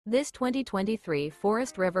This 2023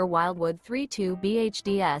 Forest River Wildwood 3.2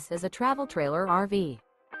 BHDS is a travel trailer RV.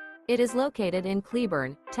 It is located in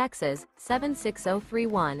Cleburne, Texas,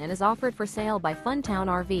 76031 and is offered for sale by Funtown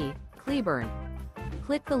RV, Cleburne.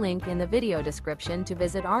 Click the link in the video description to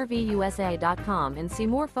visit RVUSA.com and see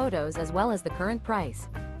more photos as well as the current price.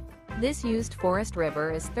 This used Forest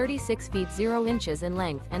River is 36 feet 0 inches in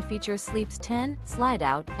length and features sleeps 10,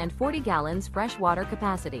 Slideout, and 40 gallons fresh water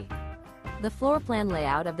capacity. The floor plan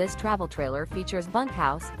layout of this travel trailer features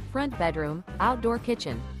bunkhouse, front bedroom, outdoor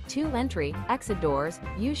kitchen, 2 entry, exit doors,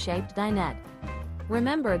 U-shaped dinette.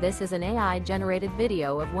 Remember, this is an AI-generated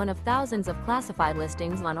video of one of thousands of classified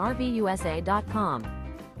listings on RVUSA.com.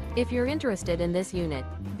 If you're interested in this unit,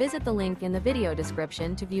 visit the link in the video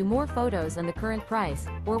description to view more photos and the current price,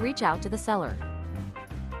 or reach out to the seller.